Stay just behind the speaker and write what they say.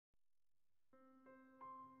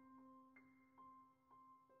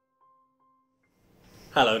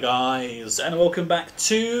Hello guys, and welcome back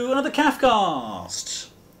to another Cafcast.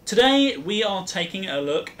 Today we are taking a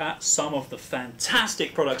look at some of the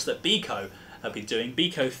fantastic products that Beco have been doing.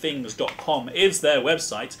 BecoThings.com is their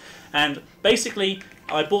website, and basically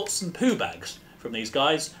I bought some poo bags from these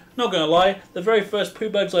guys. Not gonna lie, the very first poo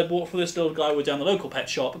bags I bought for this little guy were down the local pet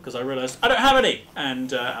shop because I realised I don't have any,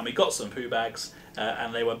 and we got some poo bags,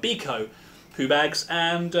 and they were Beco poo bags,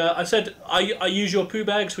 and I said, I use your poo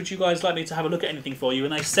bags, would you guys like me to have a look at anything for you?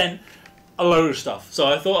 And they sent a load of stuff, so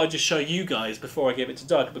I thought I'd just show you guys before I give it to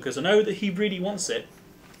Doug, because I know that he really wants it,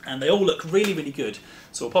 and they all look really, really good.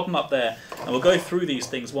 So we'll pop them up there, and we'll go through these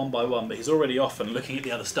things one by one, but he's already off and looking at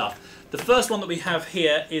the other stuff. The first one that we have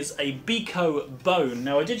here is a Beco bone.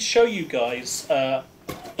 Now I did show you guys,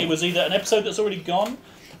 it was either an episode that's already gone,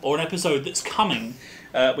 or an episode that's coming.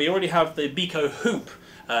 We already have the Beco hoop,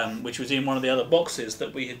 which was in one of the other boxes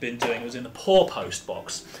that we had been doing. It was in the Paw Post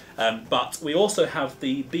box. But we also have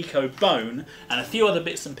the Beco bone and a few other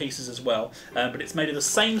bits and pieces as well. But it's made of the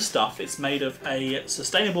same stuff. It's made of a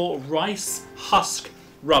sustainable rice husk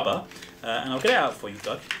rubber. And I'll get it out for you,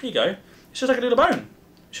 Doug. Here you go. It's just like a little bone.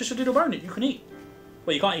 It's just a little bone that you can eat.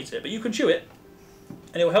 Well, you can't eat it, but you can chew it.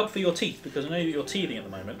 And it will help for your teeth, because I know that you're teething at the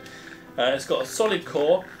moment. It's got a solid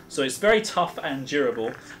core, so it's very tough and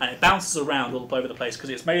durable, and it bounces around all over the place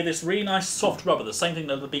because it's made of this really nice soft rubber, the same thing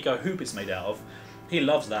that the Beco hoop is made out of. He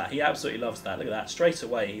loves that. He absolutely loves that. Look at that. Straight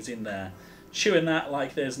away, he's in there chewing that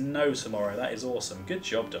like there's no tomorrow. That is awesome. Good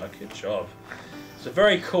job, Doug. Good job. It's a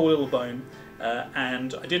very cool little bone,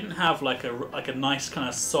 and I didn't have like a nice kind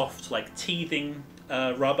of soft, like teething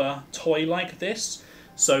rubber toy like this.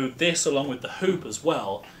 So this, along with the hoop as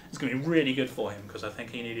well, is going to be really good for him, because I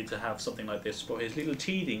think he needed to have something like this for his little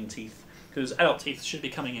teething teeth, because adult teeth should be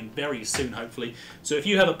coming in very soon, hopefully. So if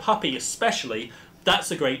you have a puppy especially,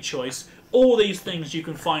 that's a great choice. All these things you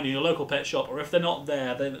can find in your local pet shop, or if they're not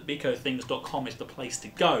there, then BecoThings.com is the place to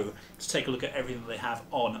go to take a look at everything they have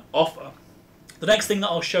on offer. The next thing that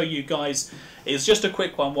I'll show you guys is just a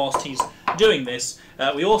quick one whilst he's doing this.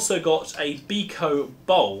 We also got a Beco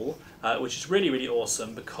bowl, which is really, really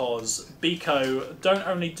awesome, because Beco don't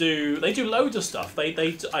only do... They do loads of stuff. I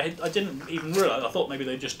didn't even realise. I thought maybe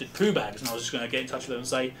they just did poo bags, and I was just going to get in touch with them and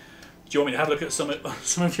say, do you want me to have a look at some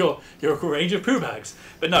of your range of poo bags?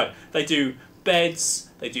 But no, they do beds,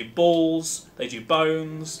 they do balls, they do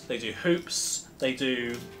bones, they do hoops, they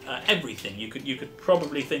do everything you could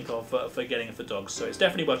probably think of for getting for dogs. So it's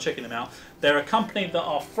definitely worth checking them out. They're a company that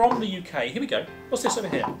are from the UK. Here we go. What's this over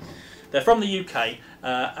here? They're from the UK,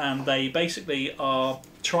 and they basically are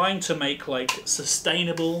trying to make like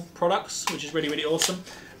sustainable products, which is really, really awesome.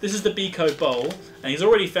 This is the Beco bowl, and he's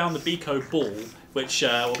already found the Beco ball, which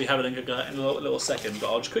we'll be having a look at in a little second,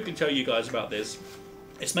 but I'll just quickly tell you guys about this.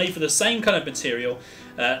 It's made for the same kind of material,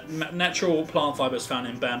 natural plant fibres found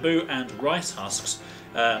in bamboo and rice husks,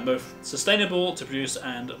 both sustainable to produce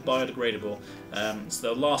and biodegradable. So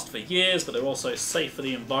they'll last for years, but they're also safe for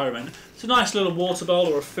the environment. It's a nice little water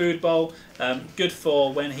bowl or a food bowl, good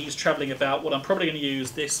for when he's travelling about. What I'm probably going to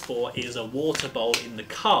use this for is a water bowl in the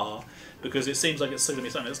car, because it seems like it's going to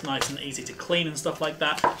be something that's nice and easy to clean and stuff like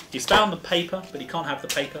that. He's found the paper, but he can't have the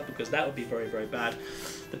paper because that would be very, very bad.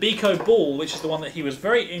 The Beco ball, which is the one that he was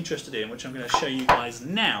very interested in, which I'm going to show you guys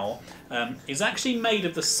now, is actually made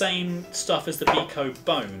of the same stuff as the Beco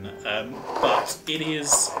bone, but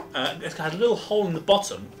it's got a little hole in the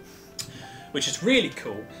bottom, which is really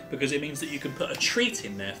cool, because it means that you can put a treat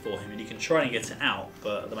in there for him and you can try and get it out,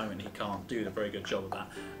 but at the moment he can't do a very good job of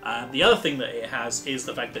that. The other thing that it has is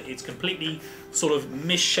the fact that it's completely sort of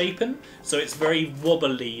misshapen, so it's very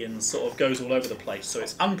wobbly and sort of goes all over the place, so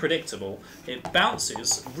it's unpredictable. It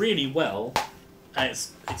bounces really well, and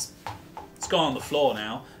it's gone on the floor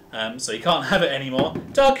now, so you can't have it anymore.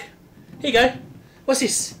 Doug, here you go. What's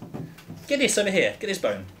this? Get this over here. Get this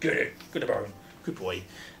bone. Good bone. Good boy.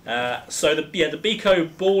 So the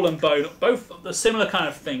Beco ball and bone, both the similar kind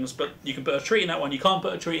of things, but you can put a treat in that one. You can't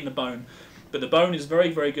put a treat in the bone, but the bone is very,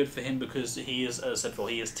 very good for him because he is, as I said before,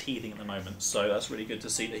 he is teething at the moment. So that's really good to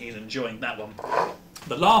see that he's enjoying that one.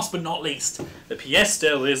 But last but not least, the pièce de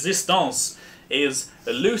résistance is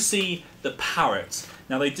Lucy the parrot.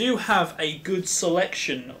 Now they do have a good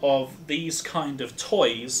selection of these kind of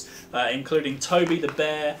toys, including Toby the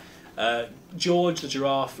bear, George the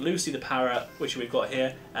giraffe, Lucy the parrot, which we've got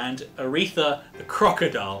here, and Aretha the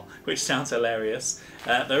crocodile, which sounds hilarious.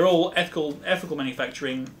 They're all ethical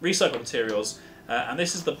manufacturing, recycled materials, and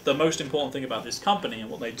this is the most important thing about this company, and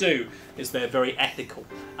what they do is they're very ethical,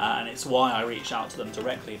 and it's why I reached out to them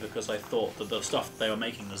directly, because I thought that the stuff that they were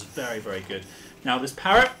making was very, very good. Now this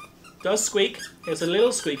parrot does squeak. There's a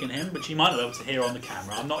little squeak in him, which you might not be able to hear on the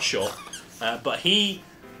camera, I'm not sure. but he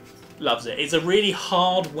loves it. It's a really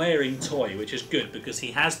hard wearing toy, which is good because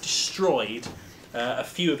he has destroyed a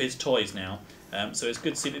few of his toys now. So it's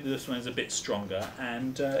good to see that this one is a bit stronger,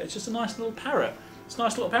 and it's just a nice little parrot. It's a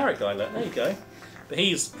nice little parrot guy. Look, there you go. But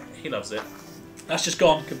he loves it. That's just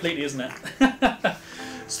gone completely, isn't it?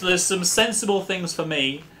 So there's some sensible things for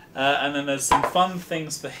me, and then there's some fun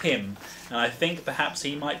things for him. And I think perhaps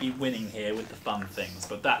he might be winning here with the fun things.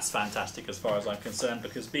 But that's fantastic as far as I'm concerned,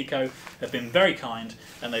 because Beco have been very kind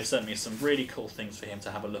and they've sent me some really cool things for him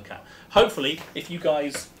to have a look at. Hopefully, if you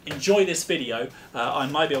guys enjoy this video, I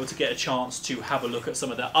might be able to get a chance to have a look at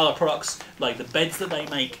some of their other products, like the beds that they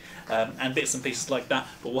make, and bits and pieces like that.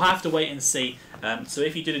 But we'll have to wait and see. So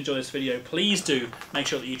if you did enjoy this video, please do make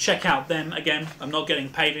sure that you check out them. Again, I'm not getting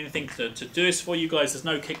paid anything to do this for you guys. There's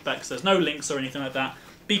no kickbacks, there's no links or anything like that.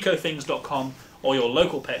 BecoThings.com or your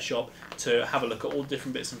local pet shop to have a look at all the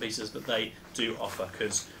different bits and pieces that they do offer.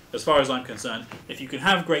 Because as far as I'm concerned, if you can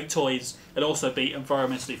have great toys and also be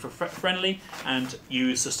environmentally friendly and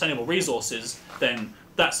use sustainable resources, then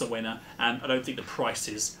that's a winner. And I don't think the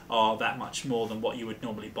prices are that much more than what you would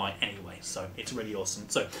normally buy anyway. So it's really awesome.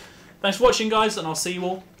 So thanks for watching, guys, and I'll see you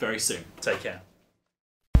all very soon. Take care.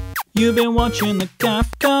 You've been watching the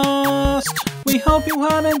Cafcast. We hope you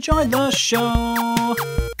have enjoyed the show.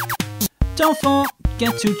 Don't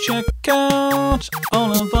forget to check out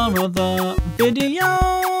all of our other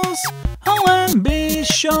videos. Oh, and be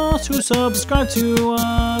sure to subscribe to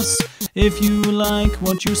us if you like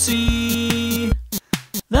what you see.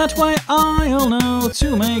 That way I'll know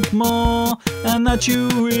to make more and that you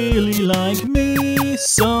really like me.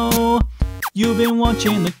 So, you've been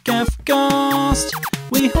watching the Cafcast.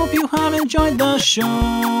 We hope you have enjoyed the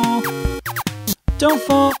show. Don't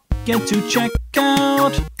forget to check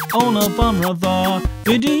out all of our other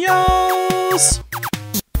videos.